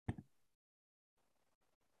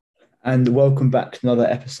And welcome back to another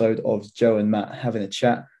episode of Joe and Matt having a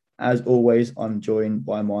chat. As always, I'm joined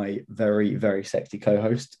by my very, very sexy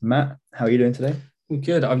co-host, Matt. How are you doing today?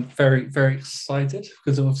 Good. I'm very, very excited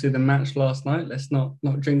because obviously the match last night. Let's not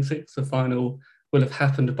jinx it. The final will have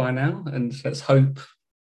happened by now, and let's hope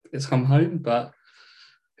it's come home. But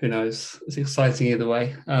who knows? It's exciting either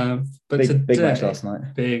way. But big match last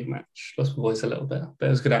night. Big match. Lost my voice a little bit, but it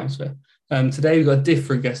was a good atmosphere. Today we've got a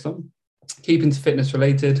different guest on, keeping to fitness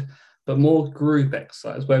related, but more group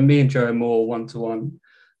exercise. Where me and Joe are more one-to-one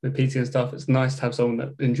with PT and stuff. It's nice to have someone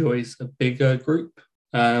that enjoys a bigger group.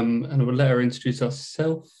 And we'll let her introduce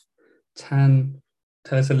herself. Tan,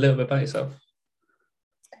 tell us a little bit about yourself.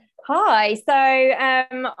 Hi, so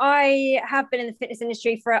I have been in the fitness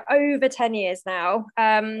industry for over 10 years now.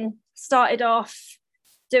 Started off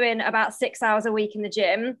doing about 6 hours a week in the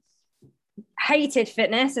gym. Hated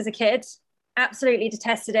fitness as a kid, absolutely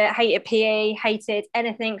detested it, hated PE, hated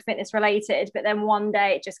anything fitness related. But then one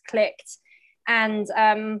day it just clicked. And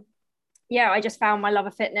I just found my love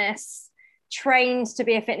of fitness. Trained to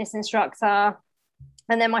be a fitness instructor,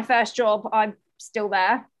 and then my first job, I'm still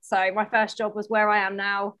there. So my first job was where I am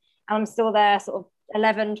now, and I'm still there sort of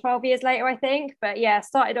 11 12 years later, I think. But yeah,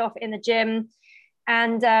 started off in the gym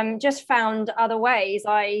and just found other ways.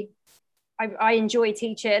 I enjoy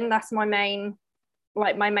teaching. That's my main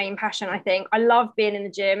passion. I think I love being in the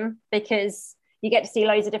gym because you get to see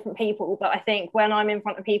loads of different people, but I think when I'm in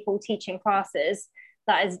front of people teaching classes,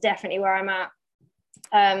 that is definitely where I'm at.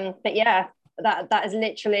 But yeah, that is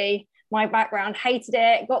literally my background. Hated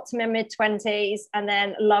it, got to my mid-20s and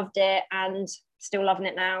then loved it and still loving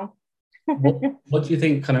it now. What do you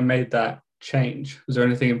think kind of made that change? Was there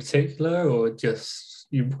anything in particular, or just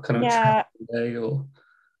you kind of day, or?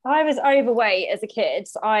 I was overweight as a kid.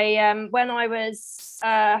 When I was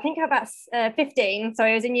I think about 15, so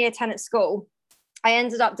I was in year 10 at school, I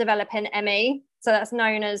ended up developing ME, so that's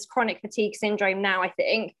known as chronic fatigue syndrome now, I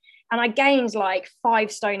think. And I gained like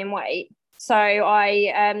 5 stone in weight. So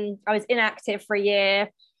I was inactive for a year.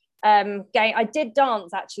 I did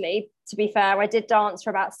dance, actually, to be fair. I did dance for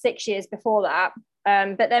about 6 years before that.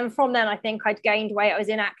 But then from then, I think I'd gained weight. I was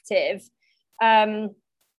inactive. And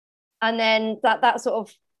then that sort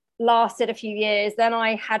of lasted a few years. Then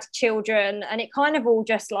I had children and it kind of all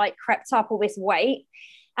just like crept up, all this weight.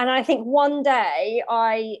 And I think one day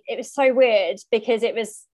it was so weird because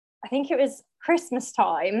I think it was Christmas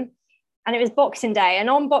time. And it was Boxing Day.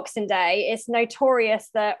 And on Boxing Day, it's notorious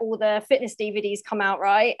that all the fitness DVDs come out,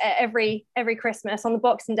 right? Every Christmas on the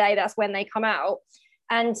Boxing Day, that's when they come out.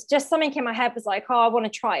 And just something in my head was like, oh, I want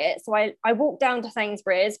to try it. So I walked down to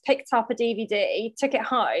Sainsbury's, picked up a DVD, took it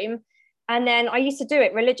home. And then I used to do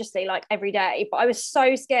it religiously, like every day. But I was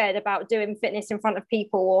so scared about doing fitness in front of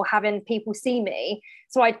people or having people see me.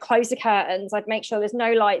 So I'd close the curtains. I'd make sure there's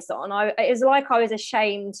no lights on. It was like I was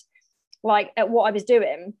ashamed, like, at what I was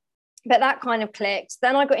doing. But that kind of clicked.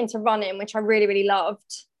 Then I got into running, which I really, really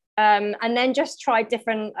loved. And then just tried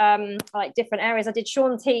different areas. I did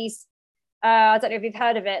Shaun T's, I don't know if you've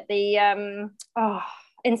heard of it, the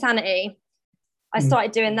Insanity. I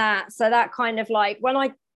started doing that. So that kind of like,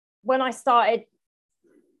 when I started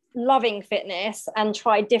loving fitness and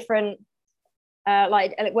tried different,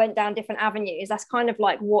 it went down different avenues, that's kind of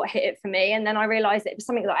like what hit it for me. And then I realized it was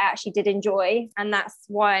something that I actually did enjoy. And that's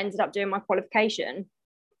why I ended up doing my qualification.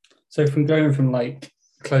 So from going from like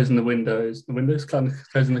closing the windows, kind of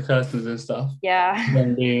closing the curtains and stuff. Yeah.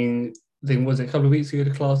 Then was it a couple of weeks ago,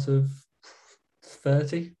 a class of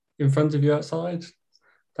 30 in front of you outside?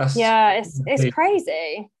 It's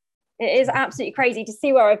crazy. It is absolutely crazy to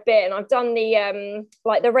see where I've been. I've done the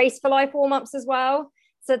the Race for Life warm-ups as well.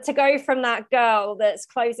 So to go from that girl that's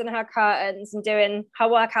closing her curtains and doing her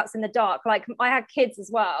workouts in the dark, like I had kids as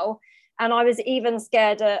well. And I was even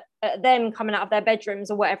scared at them coming out of their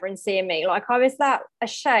bedrooms or whatever and seeing me. Like I was that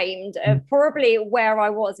ashamed of probably where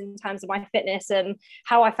I was in terms of my fitness and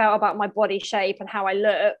how I felt about my body shape and how I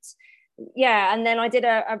looked. Yeah. And then I did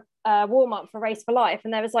a warm-up for Race for Life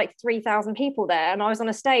and there was like 3,000 people there and I was on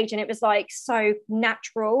a stage and it was like so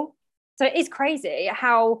natural. So it is crazy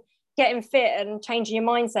how getting fit and changing your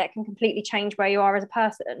mindset can completely change where you are as a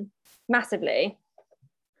person, massively.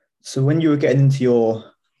 So when you were getting into your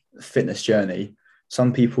fitness journey,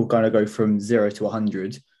 some people kind of go from 0 to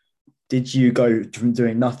 100. Did you go from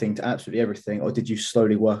doing nothing to absolutely everything, or did you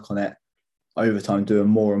slowly work on it over time, doing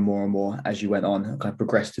more and more and more as you went on and kind of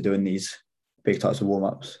progressed to doing these big types of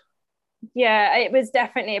warm-ups? Yeah, it was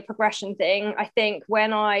definitely a progression thing. I think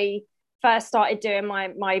when I first started doing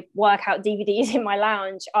my workout DVDs in my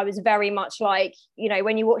lounge, I was very much like, you know,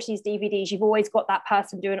 when you watch these DVDs, you've always got that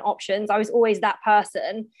person doing options. I was always that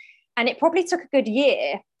person. And it probably took a good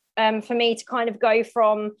year for me to kind of go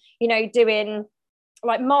from, doing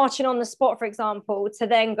like marching on the spot, for example, to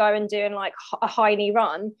then go and doing like a high knee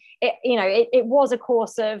run. It was a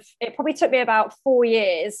course of, it probably took me about 4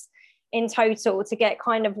 years in total to get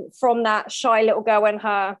kind of from that shy little girl in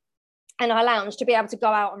her lounge to be able to go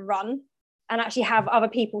out and run and actually have other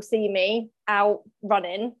people see me out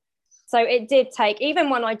running. So it did take, even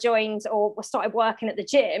when I joined or started working at the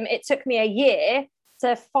gym, it took me a year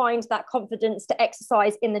to find that confidence to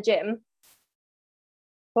exercise in the gym.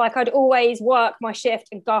 Like I'd always work my shift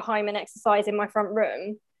and go home and exercise in my front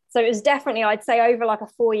room. So it was definitely, I'd say, over like a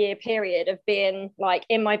 4-year period of being like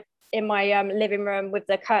in my living room with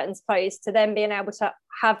the curtains closed to then being able to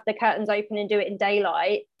have the curtains open and do it in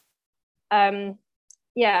daylight.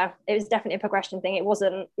 Yeah, it was definitely a progression thing. It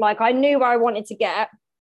wasn't like I knew where I wanted to get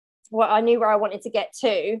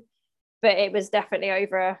to, but it was definitely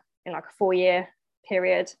over in like a 4-year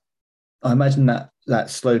period. I imagine that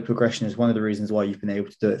slow progression is one of the reasons why you've been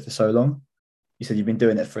able to do it for so long. You said you've been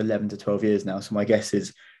doing it for 11 to 12 years now. So my guess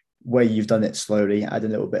is where you've done it slowly,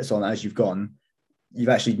 adding little bits on as you've gone, you've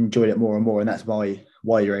actually enjoyed it more and more. And that's why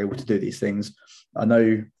you're able to do these things. I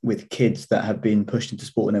know with kids that have been pushed into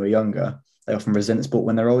sport when they were younger, they often resent sport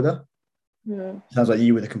when they're older. Mm. Sounds like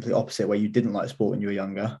you were the complete opposite, where you didn't like sport when you were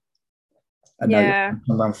younger. And now you're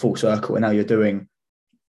come around full circle, and now you're doing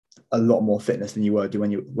a lot more fitness than you were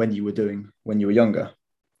doing when you were younger.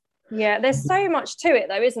 Yeah, there's so much to it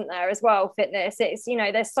though, isn't there, as well, fitness. It's,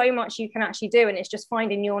 there's so much you can actually do, and it's just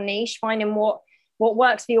finding your niche, finding what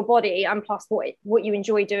works for your body, and plus what you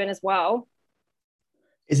enjoy doing as well.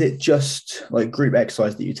 Is it just like group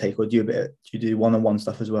exercise that you take, or do you do one-on-one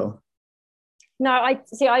stuff as well? No,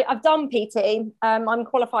 I've done PT. I'm a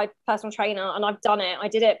qualified personal trainer, and I've done it. I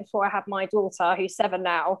did it before I had my daughter, who's 7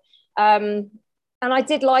 now. And I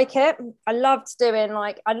did like it. I loved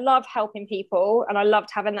I loved helping people, and I loved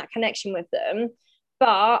having that connection with them.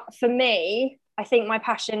 But for me, I think my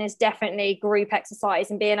passion is definitely group exercise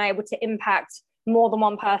and being able to impact more than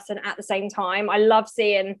one person at the same time. I love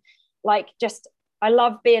seeing I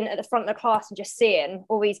love being at the front of the class and just seeing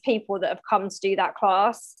all these people that have come to do that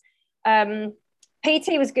class.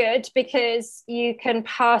 PT was good because you can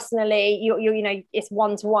personally, it's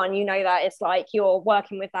one-to-one, that it's like you're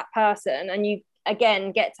working with that person, and you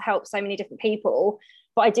again get to help so many different people.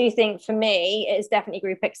 But I do think for me, it's definitely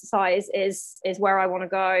group exercise is where I want to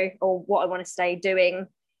go, or what I want to stay doing.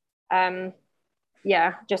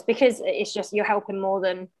 Just because it's just you're helping more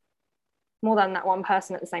than that one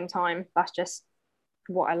person at the same time. That's just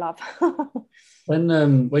what I love.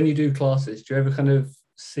 When you do classes, do you ever kind of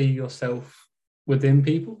see yourself within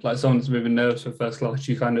people? Like someone that's moving nerves for first class,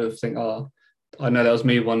 you kind of think, oh, I know that was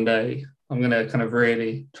me one day. I'm going to kind of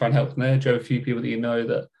really try and help them there. Do you have a few people that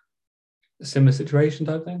that a similar situation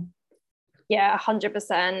type thing? Yeah,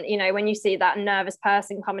 100%. When you see that nervous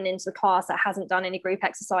person coming into the class that hasn't done any group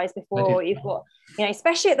exercise before, you've got,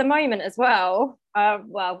 especially at the moment as well.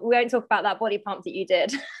 Well, we won't talk about that body pump that you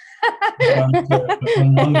did.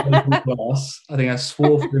 One class, I think I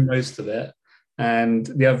swore through most of it, and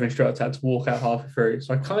the other instructor had to walk out halfway through.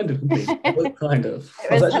 So I kind of completed it. Kind of.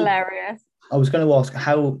 It was hilarious. I was going to ask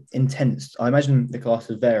how intense. I imagine the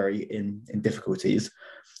classes vary in difficulties.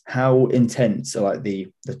 How intense are like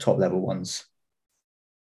the top level ones?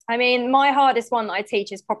 I mean, my hardest one that I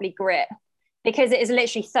teach is probably grit, because it is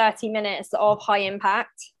literally 30 minutes of high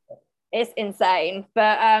impact. It's insane.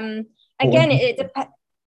 But again, it depends.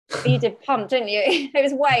 You did pump, didn't you? It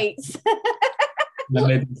was weights. Then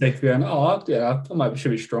maybe take you I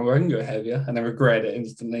should be stronger. I can go heavier, and then regret it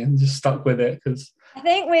instantly and just stuck with it. Because I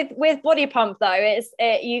think with body pump though,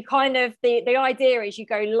 you kind of the idea is you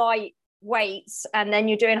go light weights and then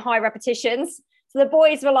you're doing high repetitions. So the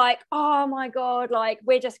boys were like, oh my God, like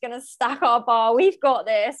we're just going to stack our bar. We've got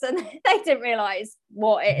this. And they didn't realize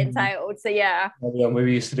what it entailed. So yeah. We were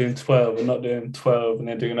used to doing 12 and not doing 12 and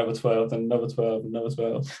then doing another 12, then another 12, another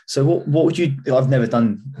 12. So what would you, I've never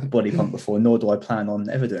done body pump before, nor do I plan on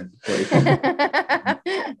ever doing body pump.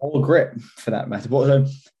 Or grit for that matter.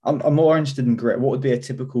 I'm more interested in grit. What would be a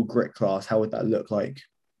typical grit class? How would that look like?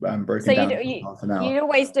 Broken so down half an hour. You'd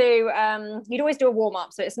always do a warm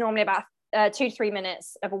up. So it's normally about 2 to 3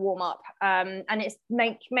 minutes of a warm up, and it's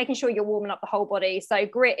making sure you're warming up the whole body. So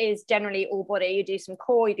grit is generally all body. You do some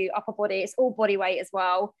core, you do upper body. It's all body weight as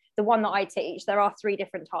well. The one that I teach, there are 3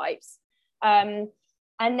 different types, and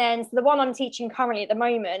then so the one I'm teaching currently at the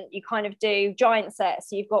moment, you kind of do giant sets.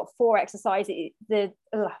 So you've got 4 exercises, the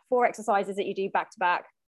 4 exercises that you do back to back.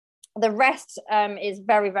 The rest is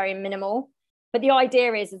very, very minimal. But the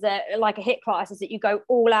idea is that like a HIIT class is that you go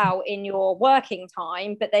all out in your working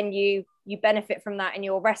time, but then you benefit from that in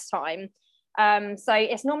your rest time. So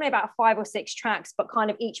it's normally about 5 or 6 tracks, but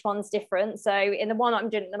kind of each one's different. So in the one I'm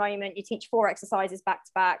doing at the moment, you teach 4 exercises back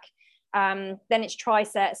to back. Then it's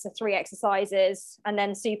trisets, so 3 exercises, and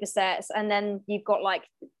then supersets. And then you've got like,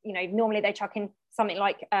 normally they chuck in something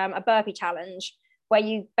like a burpee challenge, where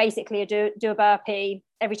you basically do a burpee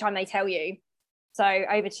every time they tell you. So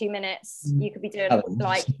over 2 minutes, you could be doing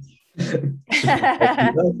like. I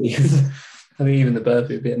think even the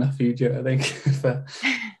burpee would be enough for you, Joe, I think, for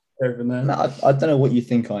over there. No, I don't know what you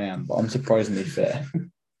think I am, but I'm surprisingly fit.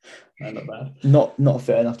 No, not bad. Not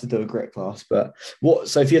fit enough to do a grit class, but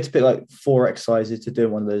so if you had to pick like 4 exercises to do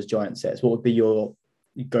one of those giant sets, what would be your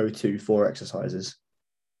go-to 4 exercises?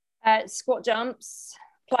 Squat jumps,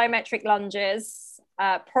 plyometric lunges,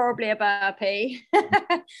 probably a burpee,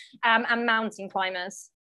 and mountain climbers.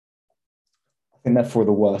 I think they're 4 of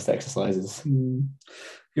the worst exercises.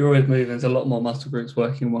 You're always moving. There's a lot more muscle groups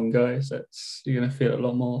working in one go, so you're going to feel it a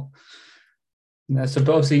lot more. So,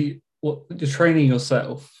 but obviously, what you're training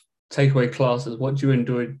yourself, takeaway classes, what do you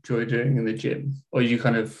enjoy doing in the gym? Or you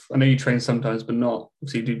kind of, I know you train sometimes, but not,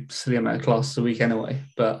 obviously you do a silly amount of classes a week anyway,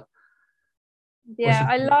 but. Yeah,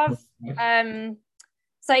 I love,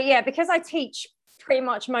 so yeah, because I teach pretty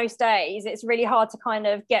much most days, it's really hard to kind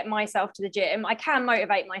of get myself to the gym. I can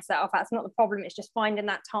motivate myself, that's not the problem, it's just finding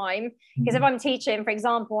that time. Because if I'm teaching, for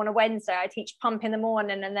example, on a Wednesday, I teach pump in the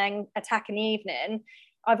morning and then attack in the evening,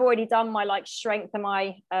 I've already done my like strength and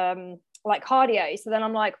my like cardio, so then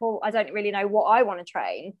I'm like, well, I don't really know what I want to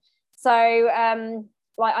train. So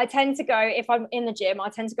like I tend to go, if I'm in the gym, I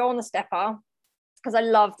tend to go on the stepper, because I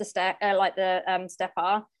love the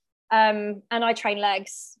stepper, and I train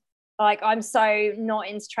legs. Like I'm so not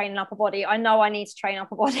into training upper body. I know I need to train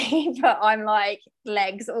upper body, but I'm like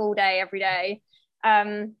legs all day, every day.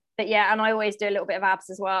 But yeah, and I always do a little bit of abs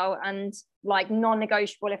as well. And like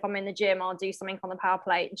non-negotiable, if I'm in the gym, I'll do something on the power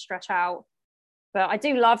plate and stretch out. But I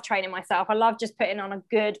do love training myself. I love just putting on a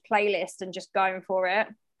good playlist and just going for it.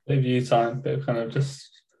 Bit of you time, bit of kind of just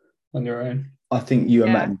on your own. I think you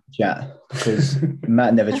and Matt need to chat, because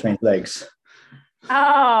Matt never trains legs.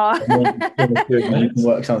 Oh. You can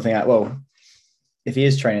work something out. Well, if he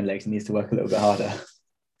is training legs, he needs to work a little bit harder.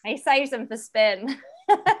 He saves them for spin.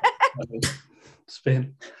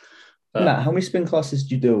 Spin. Matt, how many spin classes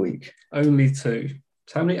do you do a week? Only 2.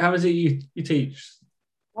 So how is it you teach?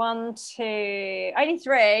 1, 2, only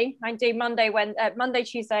 3. I do Monday,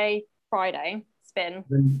 Tuesday, Friday spin.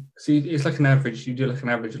 So it's like an average. You do like an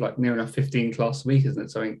average of like near enough 15 classes a week, isn't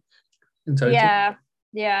it? Something in total.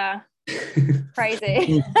 Yeah.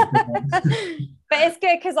 Crazy. But it's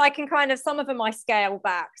good because I can kind of, some of them I scale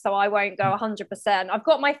back, so I won't go 100%. I've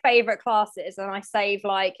got my favorite classes, and I save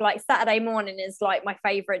like Saturday morning is like my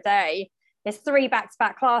favorite day. There's 3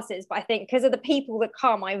 back-to-back classes, but I think because of the people that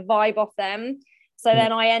come, I vibe off them. So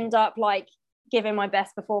then I end up like giving my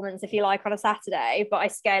best performance, if you like, on a Saturday, but I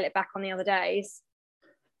scale it back on the other days.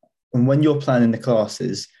 And when you're planning the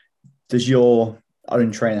classes, does your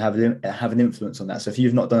own trainer have an influence on that? So if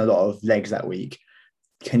you've not done a lot of legs that week,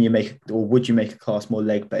 can you make, or would you make a class more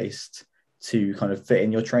leg based to kind of fit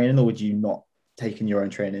in your training, or would you not take in your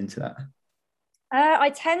own training into that?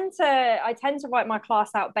 I tend to write my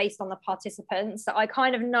class out based on the participants. So I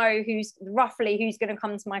kind of know who's going to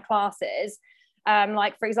come to my classes.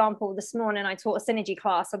 Like for example, this morning I taught a synergy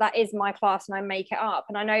class, so that is my class, and I make it up.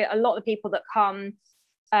 And I know a lot of people that come,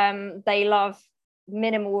 they love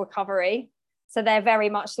minimal recovery. So they're very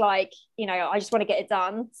much like, I just want to get it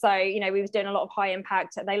done. So, we was doing a lot of high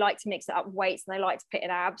impact. They like to mix it up with weights, and they like to put in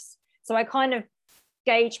abs. So I kind of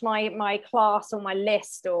gauge my class or my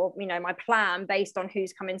list or, my plan based on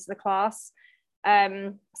who's come into the class.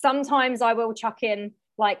 Sometimes I will chuck in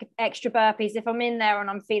like extra burpees. If I'm in there and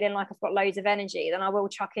I'm feeling like I've got loads of energy, then I will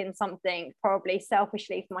chuck in something probably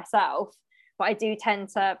selfishly for myself. But I do tend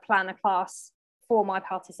to plan a class for my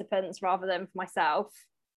participants rather than for myself.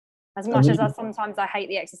 As much as sometimes I hate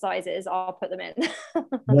the exercises, I'll put them in.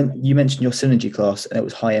 When you mentioned your synergy class and it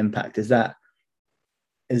was high impact, is that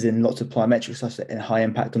as in lots of plyometric stuff and high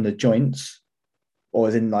impact on the joints, or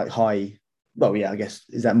is in like high? Well, yeah, I guess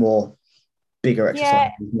is that more bigger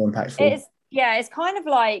exercise, more impactful? It's kind of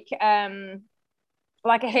like a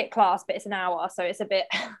HIIT class, but it's an hour, so it's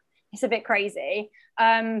a bit crazy.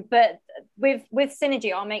 But with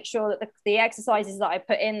synergy, I'll make sure that the exercises that I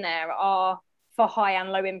put in there are for high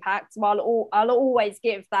and low impact. So I'll always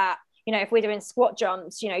give that, if we're doing squat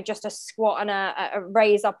jumps, just a squat and a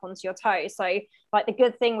raise up onto your toes. So like the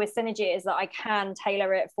good thing with synergy is that I can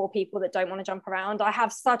tailor it for people that don't want to jump around. I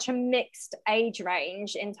have such a mixed age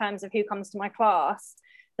range in terms of who comes to my class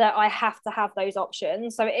that I have to have those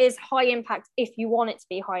options. So it is high impact if you want it to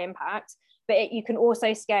be high impact, you can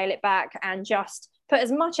also scale it back and just put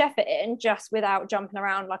as much effort in just without jumping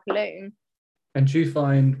around like a loon. And do you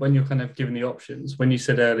find when you're kind of given the options, when you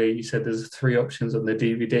said earlier, you said there's 3 options on the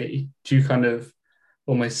DVD, do you kind of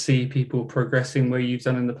almost see people progressing where you've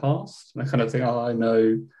done in the past? And I kind of think, oh, I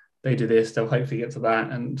know they do this, they'll hopefully get to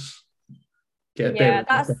that and get a bit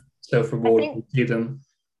of self-reward and see them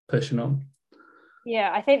pushing on.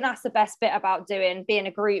 Yeah, I think that's the best bit about being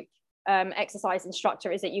a group exercise instructor,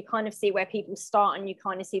 is that you kind of see where people start and you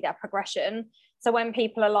kind of see their progression. So when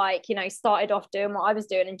people are like, you know, started off doing what I was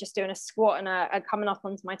doing and just doing a squat and a coming up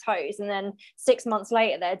onto my toes, and then 6 months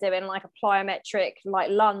later they're doing like a plyometric like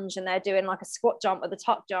lunge, and they're doing like a squat jump with a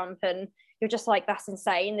tuck jump, and you're just like, that's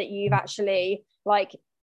insane that you've actually like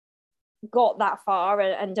got that far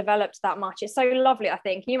and developed that much. It's so lovely. I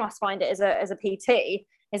think you must find it as a PT,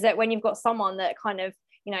 is that when you've got someone that kind of,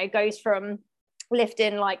 you know, goes from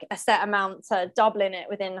lifting like a set amount to doubling it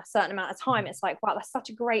within a certain amount of time, it's like, wow, that's such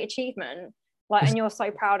a great achievement. Like, and you're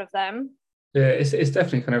so proud of them. Yeah, it's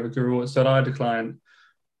definitely kind of a good reward. So I had a client,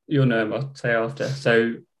 you'll know him, I'll say after.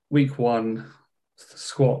 So week 1,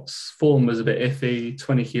 squats, form was a bit iffy,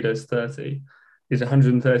 20 kilos 30. He's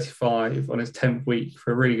 135 on his 10th week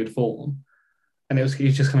for a really good form. And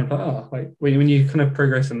he's just kind of like, oh, like when you kind of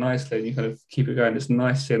progressing nicely and you kind of keep it going, it's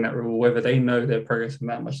nice seeing that reward, whether they know they're progressing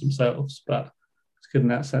that much themselves. But it's good in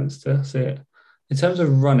that sense to see it. In terms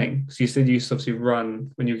of running, so you said you used to obviously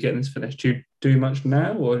run when you were getting this finished. Do you do much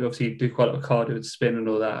now, or obviously you do quite a lot of cardio and spin and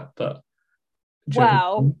all that? But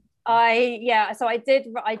well, I'd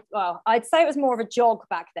say it was more of a jog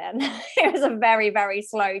back then. It was a very, very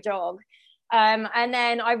slow jog. And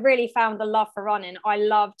then I really found the love for running. I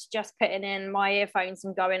loved just putting in my earphones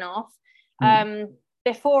and going off.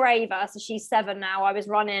 Before Ava, so she's 7 now, I was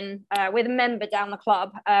running with a member down the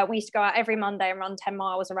club. We used to go out every Monday and run 10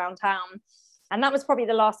 miles around town. And that was probably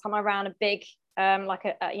the last time I ran a big, a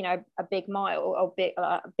big mile, or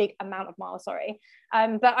a big amount of miles, sorry.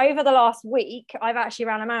 But over the last week, I've actually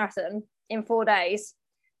ran a marathon in 4 days.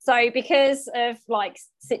 So because of like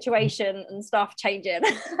situation and stuff changing,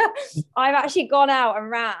 I've actually gone out and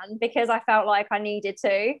ran because I felt like I needed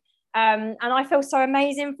to. And I feel so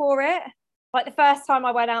amazing for it. Like the first time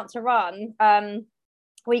I went out to run,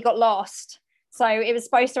 we got lost. So it was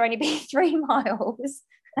supposed to only be 3 miles.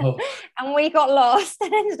 Oh. And we got lost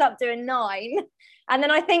and ended up doing 9. And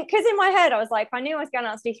then I think, because in my head I was like, I knew I was going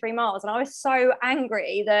out to do 3 miles, and I was so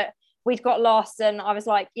angry that we'd got lost, and I was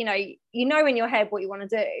like, you know in your head what you want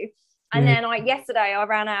to do. And then yesterday I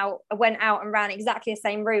went out and ran exactly the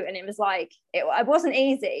same route, and it was like, it wasn't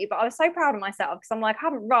easy, but I was so proud of myself because I'm like, I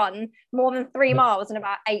haven't run more than 3 miles in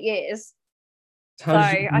about 8 years.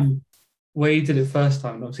 Where you did it first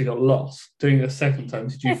time and obviously got lost, doing it a second time,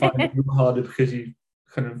 did you find it harder because you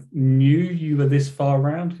kind of knew you were this far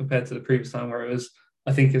around compared to the previous time where it was,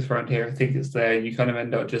 I think it's around here, I think it's there, and you kind of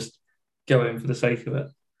end up just going for the sake of it?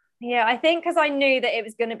 Yeah, I think because I knew that it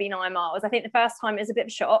was going to be 9 miles. I think the first time it was a bit of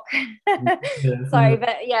a shock.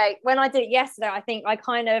 But yeah, when I did it yesterday, I think I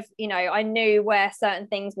kind of, I knew where certain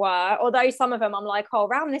things were. Although some of them I'm like, oh,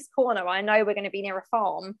 around this corner, I know we're going to be near a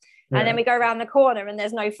farm. Yeah. And then we go around the corner and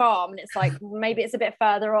there's no farm. And it's like, maybe it's a bit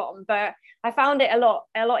further on. But I found it a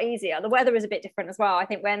lot easier. The weather was a bit different as well. I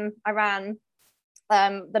think when I ran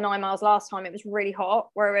the 9 miles last time, it was really hot,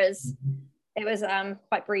 whereas it was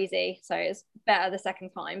quite breezy, so it was better the second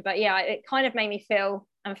time. But yeah, it kind of made me feel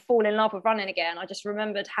and fall in love with running again. I just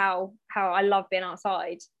remembered how I love being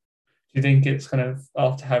outside. Do you think it's kind of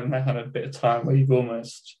after having that kind of bit of time where you've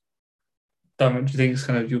almost done it, do you think it's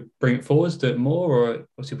kind of you bring it forward, do it more, or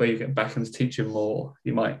obviously where you get back into teaching more,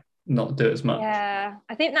 you might not do it as much? Yeah,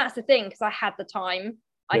 I think that's the thing, because I had the time.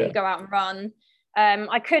 I could go out and run.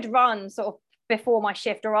 I could run sort of before my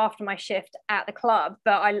shift or after my shift at the club,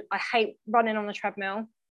 but I hate running on the treadmill.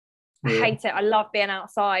 I hate it. I love being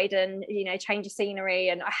outside and change of scenery,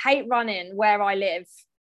 and I hate running where I live.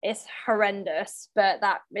 It's horrendous, but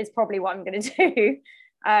that is probably what I'm going to do.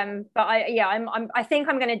 But I think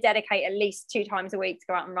I'm going to dedicate at least 2 times a week to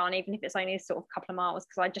go out and run, even if it's only sort of a couple of miles,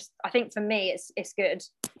 because I think for me it's good.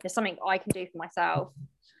 It's something I can do for myself.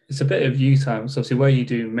 It's a bit of you time. So obviously where you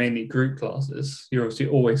do mainly group classes, you're obviously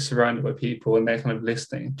always surrounded by people and they're kind of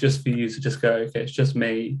listening, just for you to just go, okay, it's just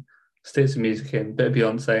me, stick some music in, bit of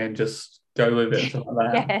Beyonce, and just go with it and stuff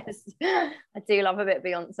like that. Yes, I do love a bit of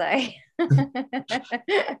Beyonce.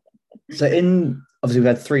 So obviously we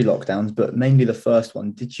had 3 lockdowns, but mainly the first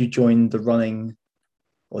one, did you join the running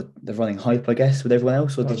hype, I guess, with everyone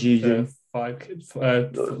else, or did you do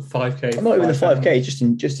 5K? Not even the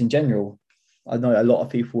 5K, just in general. I know a lot of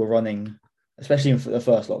people were running, especially in the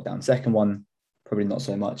first lockdown. Second one, probably not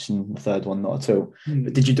so much, and the third one not at all.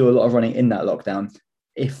 But did you do a lot of running in that lockdown?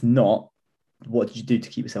 If not, what did you do to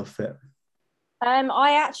keep yourself fit?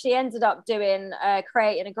 I actually ended up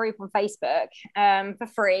creating a group on Facebook for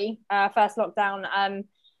free, first lockdown. And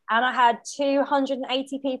I had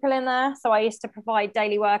 280 people in there. So I used to provide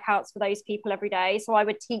daily workouts for those people every day. So I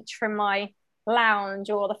would teach from my lounge,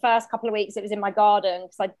 or the first couple of weeks it was in my garden,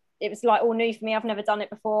 because it was like all new for me. I've never done it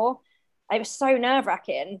before. It was so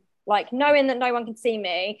nerve-wracking, like knowing that no one could see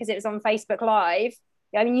me because it was on Facebook Live.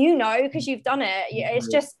 I mean, because you've done it.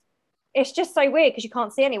 It's just so weird because you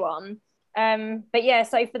can't see anyone. But yeah,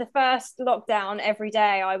 so for the first lockdown, every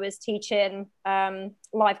day I was teaching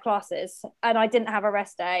live classes, and I didn't have a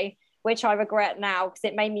rest day, which I regret now because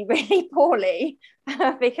it made me really poorly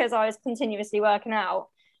because I was continuously working out.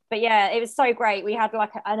 But yeah, it was so great. We had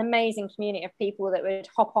like an amazing community of people that would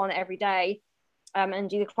hop on every day and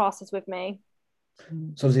do the classes with me.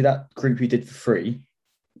 So obviously that group you did for free,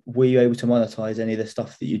 were you able to monetize any of the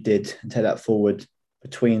stuff that you did and take that forward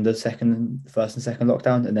between the first and second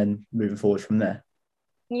lockdown, and then moving forward from there?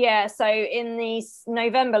 Yeah, so in the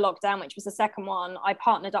November lockdown, which was the second one, I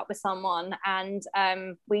partnered up with someone, and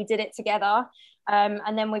we did it together.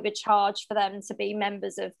 And then we would charge for them to be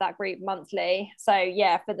members of that group monthly. So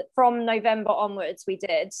yeah, from November onwards, we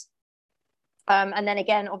did. And then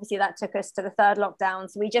again, obviously that took us to the third lockdown.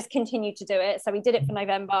 So we just continued to do it. So we did it for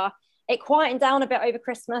November. It quietened down a bit over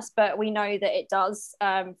Christmas, but we know that it does.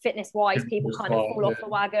 Fitness wise, people kind of fall off the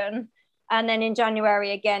wagon. And then in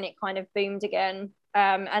January again, it kind of boomed again.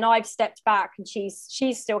 And I've stepped back, and she's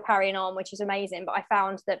still carrying on, which is amazing. But I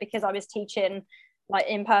found that because I was teaching like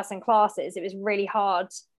in-person classes, it was really hard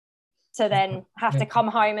to then have to come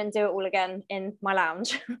home and do it all again in my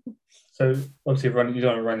lounge. So obviously you don't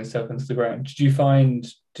want to run yourself into the ground. Did you find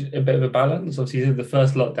a bit of a balance? Obviously you did the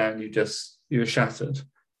first lockdown, you were shattered,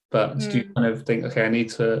 but did you kind of think, okay, I need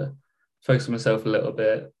to focus on myself a little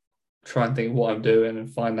bit, try and think what I'm doing and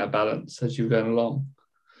find that balance as you were going along?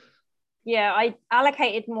 Yeah, I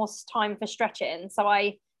allocated more time for stretching.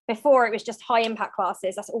 So before it was just high impact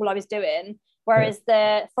classes, that's all I was doing. Whereas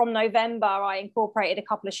from November, I incorporated a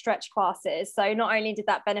couple of stretch classes. So not only did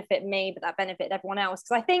that benefit me, but that benefited everyone else.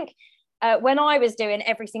 Because I think when I was doing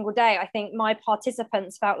every single day, I think my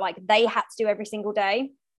participants felt like they had to do every single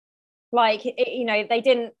day. Like, they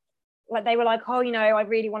didn't, like, they were like, oh, I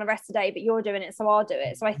really want to rest today, but you're doing it, so I'll do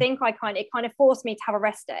it. So I think it kind of forced me to have a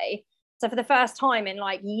rest day. So for the first time in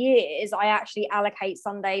like years, I actually allocate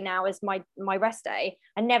Sunday now as my rest day.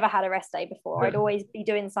 I never had a rest day before. I'd always be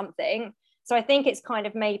doing something. So I think it's kind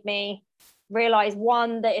of made me realize,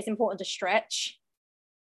 one, that it's important to stretch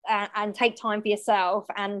and take time for yourself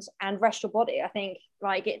and rest your body. I think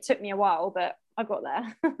like it took me a while, but I got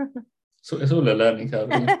there. So it's all a learning curve.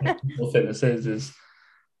 What fitness is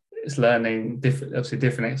it's learning different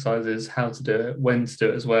exercises, how to do it, when to do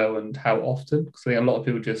it as well, and how often. Because I think a lot of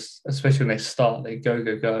people just, especially when they start, they go,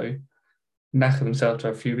 knacker themselves for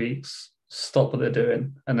a few weeks, stop what they're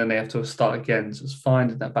doing, and then they have to start again. So it's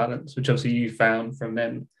finding that balance, which obviously you found from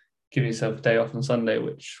then giving yourself a day off on Sunday,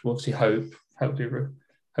 which we'll obviously hope you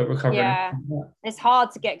recover. Yeah, it's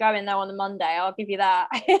hard to get going though on the Monday, I'll give you that.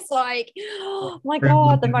 It's like, oh my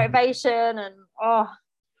God, the motivation and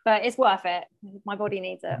but it's worth it. My body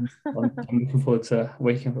needs it. I'm looking forward to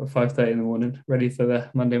waking up at 5:30 in the morning, ready for the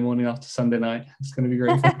Monday morning after Sunday night. It's going to be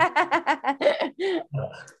great fun.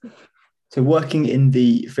 So working in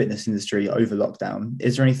the fitness industry over lockdown,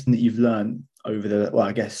 is there anything that you've learned over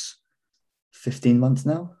I guess 15 months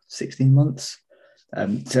now, 16 months?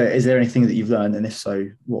 So is there anything that you've learned, and if so,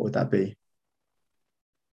 what would that be?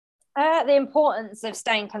 The importance of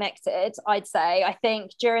staying connected, I'd say. I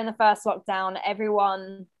think during the first lockdown,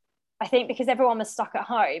 because everyone was stuck at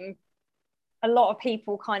home, a lot of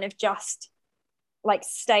people kind of just like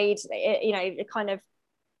stayed, kind of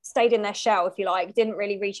stayed in their shell, if you like, didn't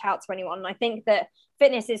really reach out to anyone. And I think that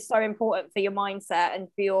fitness is so important for your mindset and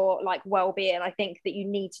for your like well-being. I think that you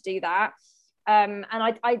need to do that. And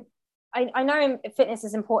I know fitness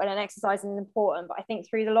is important and exercising is important, but I think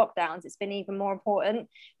through the lockdowns, it's been even more important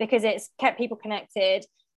because it's kept people connected.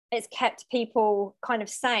 It's kept people kind of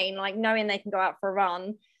sane, like knowing they can go out for a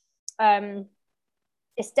run.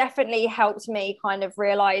 It's definitely helped me kind of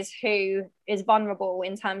realize who is vulnerable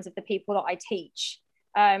in terms of the people that I teach.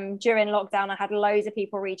 During lockdown, I had loads of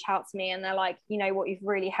people reach out to me and they're like, what you've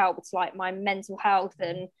really helped, like my mental health.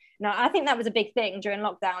 And I think that was a big thing during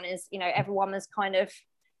lockdown is, everyone was kind of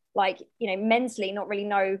like, mentally not really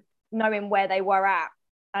knowing where they were at.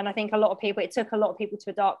 And I think it took a lot of people to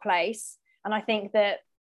a dark place. And I think that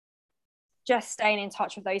just staying in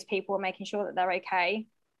touch with those people and making sure that they're okay.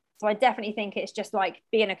 So I definitely think it's just like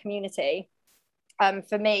being a community.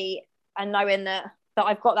 for me, and knowing that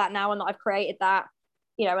I've got that now and that I've created that,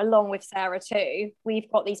 you know, along with Sarah too,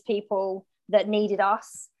 we've got these people that needed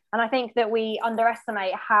us. And I think that we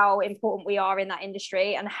underestimate how important we are in that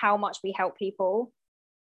industry and how much we help people.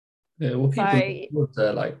 Yeah, well,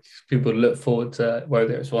 people look forward to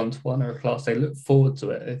whether it's one-to-one or a class, they look forward to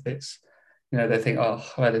it. If it's, you know, they think, oh,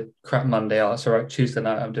 I had a crap Monday, oh, it's all right, Tuesday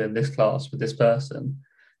night I'm doing this class with this person.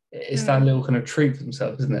 It's that little kind of treat for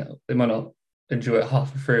themselves, isn't it? They might not enjoy it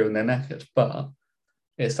halfway through and they're knackered, but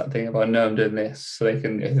it's that thing about, I know I'm doing this, so they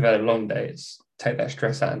can, if they've had a long day, it's take that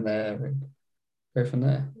stress out in there and go from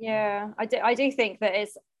there. Yeah, I do think that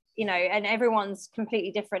it's, you know, and everyone's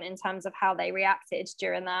completely different in terms of how they reacted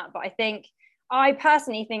during that. But I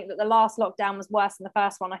personally think that the last lockdown was worse than the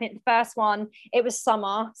first one. I think the first one, it was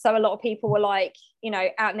summer, so a lot of people were like, you know,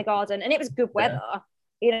 out in the garden, and it was good weather. Yeah.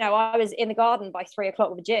 You know, I was in the garden by 3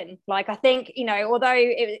 o'clock with a gin. Like, I think, you know, although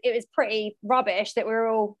it was pretty rubbish that we were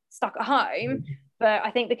all stuck at home, but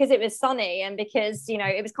I think because it was sunny and because, you know,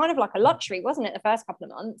 it was kind of like a luxury, wasn't it, the first couple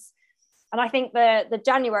of months? And I think the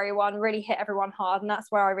January one really hit everyone hard. And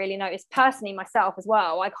that's where I really noticed personally myself as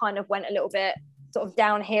well. I kind of went a little bit sort of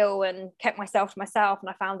downhill and kept myself to myself.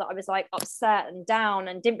 And I found that I was like upset and down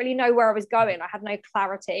and didn't really know where I was going. I had no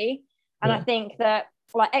clarity. And I think that,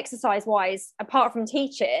 like, exercise wise, apart from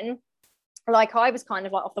teaching, like, I was kind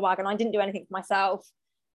of like off the wagon. I didn't do anything for myself.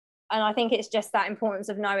 And I think it's just that importance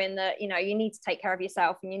of knowing that, you know, you need to take care of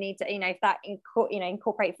yourself and you need to, you know, if that,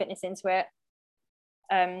 incorporate fitness into it.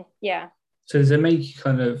 Yeah. So does it make you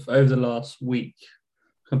kind of, over the last week,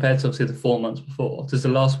 compared to obviously the 4 months before, does the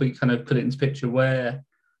last week kind of put it into picture where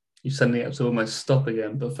you suddenly have to almost stop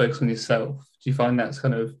again, but focus on yourself? Do you find that's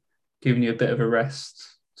kind of giving you a bit of a rest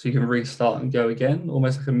so you can restart and go again?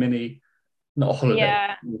 Almost like a mini, not a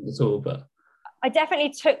holiday at all, but... I definitely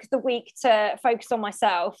took the week to focus on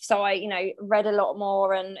myself. So I, you know, read a lot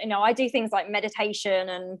more, and, you know, I do things like meditation,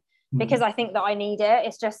 and because I think that I need it.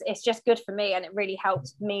 It's just good for me, and it really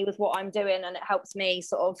helps me with what I'm doing, and it helps me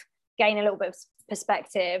sort of gain a little bit of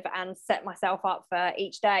perspective and set myself up for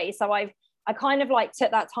each day. So I kind of like took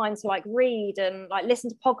that time to like read and like listen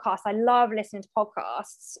to podcasts. I love listening to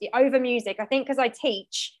podcasts over music. I think because I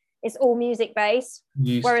teach, it's all music based.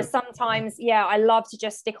 Whereas sometimes, I love to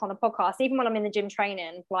just stick on a podcast. Even when I'm in the gym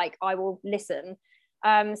training, like, I will listen.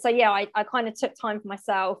 So I kind of took time for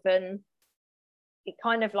myself, and it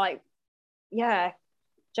kind of like,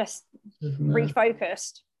 just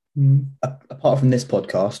refocused. Apart from this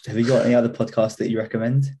podcast, have you got any other podcasts that you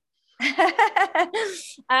recommend?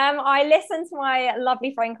 I listen to my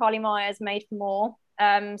lovely friend Carly Myers, Made for More.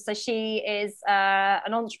 So she is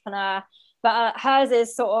an entrepreneur, but hers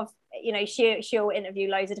is sort of, you know, she'll interview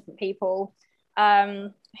loads of different people.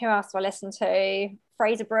 Who else do I listen to?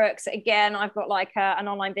 Fraser Brooks. Again, I've got like an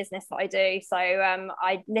online business that I do, so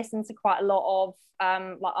I listen to quite a lot of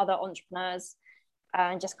like other entrepreneurs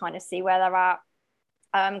and just kind of see where they're at.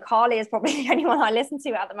 Carly is probably the only one I listen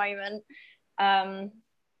to at the moment.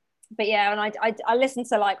 But yeah, and I listen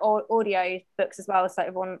to like audio books as well, sort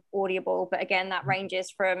of on Audible. But again, that ranges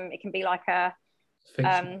from, it can be like a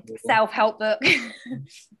self-help book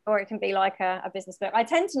or it can be like a business book. I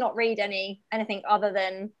tend to not read anything other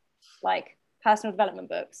than like personal development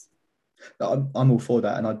books. I'm all for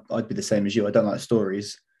that, and I'd be the same as you. I don't like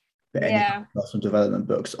stories, but any personal development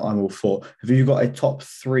books I'm all for. Have you got a top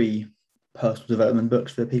 3 personal development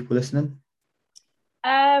books for people listening?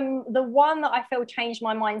 The one that I feel changed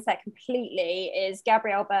my mindset completely is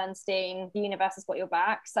Gabrielle Bernstein, The Universe Has Got Your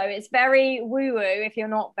Back. So it's very woo-woo if you're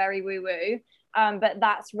not very woo-woo, but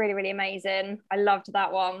that's really, really amazing. I loved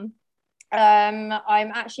that one. I'm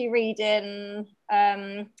actually reading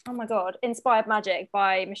oh my god, Inspired Magic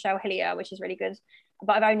by Michelle Hillier, which is really good,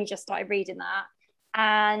 but I've only just started reading that.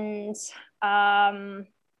 And I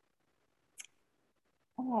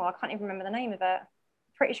can't even remember the name of it.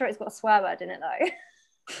 Pretty sure it's got a swear word in it though.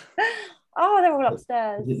 Oh, they're all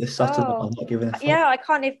upstairs. Is it The Subtle Art of Not Giving a Fuck? Yeah, I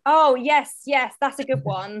can't even. Oh yes, that's a good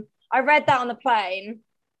one. I read that on the plane.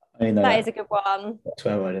 That is a good one.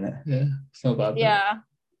 Swear word in it. Yeah, it's not bad. Yeah,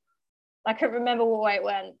 I couldn't remember what way it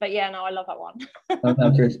went, but yeah, no, I love that one.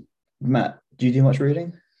 I'm curious, Matt, do you do much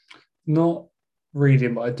reading? Not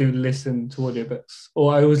reading, but I do listen to audiobooks,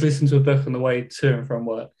 or I always listen to a book on the way to and from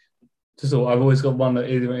work. I've always got one that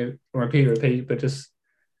either repeat, but just,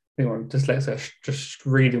 you know, just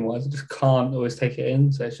reading wise, I just can't always take it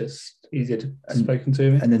in, so it's just easier to spoken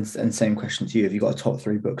to me. And same question to you: have you got a top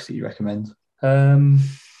 3 books that you recommend?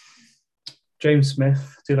 James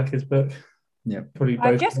Smith, do you like his book? Yeah, probably both.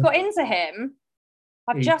 I've just got into him.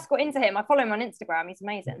 I follow him on Instagram. He's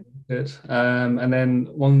amazing. Good. And then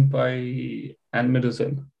one by Anne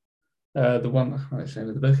Middleton. The one, I can't actually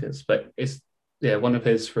remember the book is, but it's, yeah, one of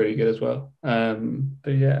his is really good as well.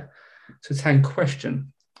 But yeah, so Tan,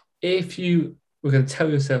 question. If you were going to tell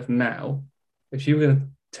yourself now, if you were going to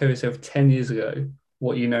tell yourself 10 years ago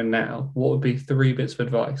what you know now, what would be 3 bits of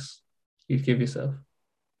advice you'd give yourself?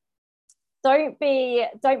 Don't be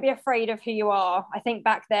afraid of who you are. I think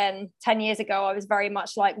back then, 10 years ago, I was very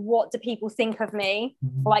much like, what do people think of me?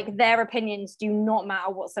 Like, their opinions do not matter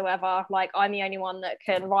whatsoever. Like, I'm the only one that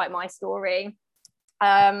can write my story.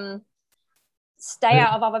 Stay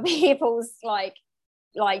out of other people's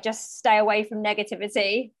just stay away from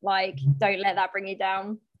negativity. Like, don't let that bring you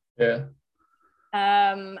down. Yeah.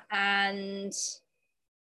 And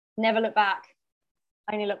never look back,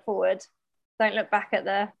 only look forward. Don't look back at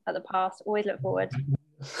the past, always look forward.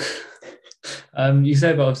 You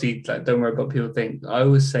said, but obviously, like, don't worry about what people think. I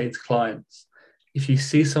always say to clients, if you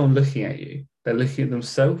see someone looking at you, they're looking at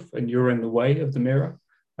themselves and you're in the way of the mirror.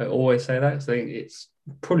 I always say that because I think it's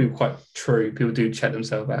probably quite true. People do check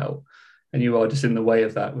themselves out and you are just in the way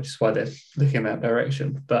of that, which is why they're looking in that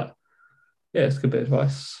direction. But yeah, it's a good bit of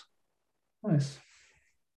advice. Nice.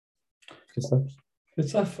 Good stuff. Good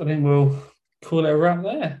stuff. I think we'll call it a wrap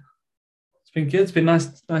there. It's been good. It's been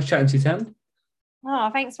nice chatting to you, Tan. Oh,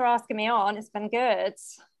 thanks for asking me on. It's been good.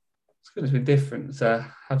 It's good. It's been different.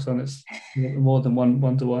 Have someone that's more than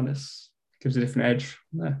one-to-one. It gives a different edge.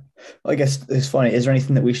 Yeah. I guess it's funny. Is there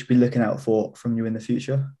anything that we should be looking out for from you in the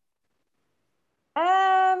future?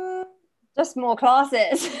 Just more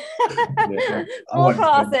classes. Yeah, More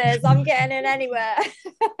classes. I'm getting in anywhere.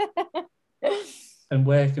 And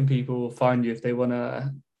where can people find you if they want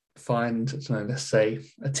to find, let's say,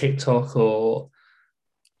 a TikTok or?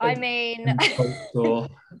 I mean, or...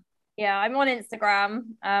 yeah, I'm on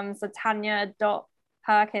Instagram. So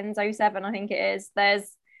Tanya.Perkins07, I think it is. There's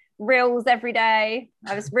reels every day.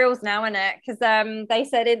 There's reels now, isn't it? Because they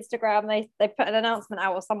said Instagram, they put an announcement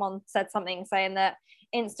out, or someone said something saying that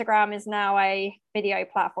Instagram is now a video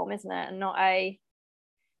platform, isn't it? And not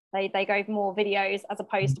they go more videos as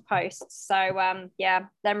opposed to posts. So yeah,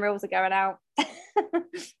 them reels are going out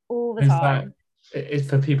all the time. It's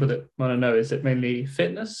for people that want to know, is it mainly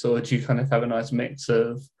fitness, or do you kind of have a nice mix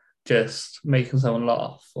of just making someone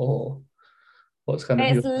laugh, or what's kind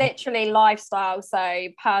of it's literally lifestyle, so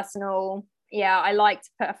personal. Yeah, I like to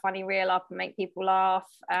put a funny reel up and make people laugh.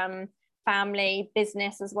 Family,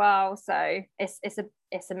 business as well, so it's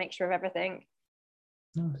a mixture of everything.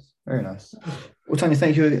 Nice. Very nice. Well, Tanya,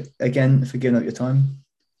 thank you again for giving up your time.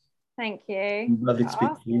 Thank you. Lovely to speak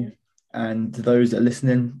to you. And to those that are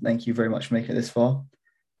listening, thank you very much for making it this far.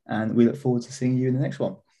 And we look forward to seeing you in the next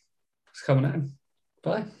one. It's coming out.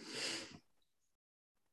 Bye.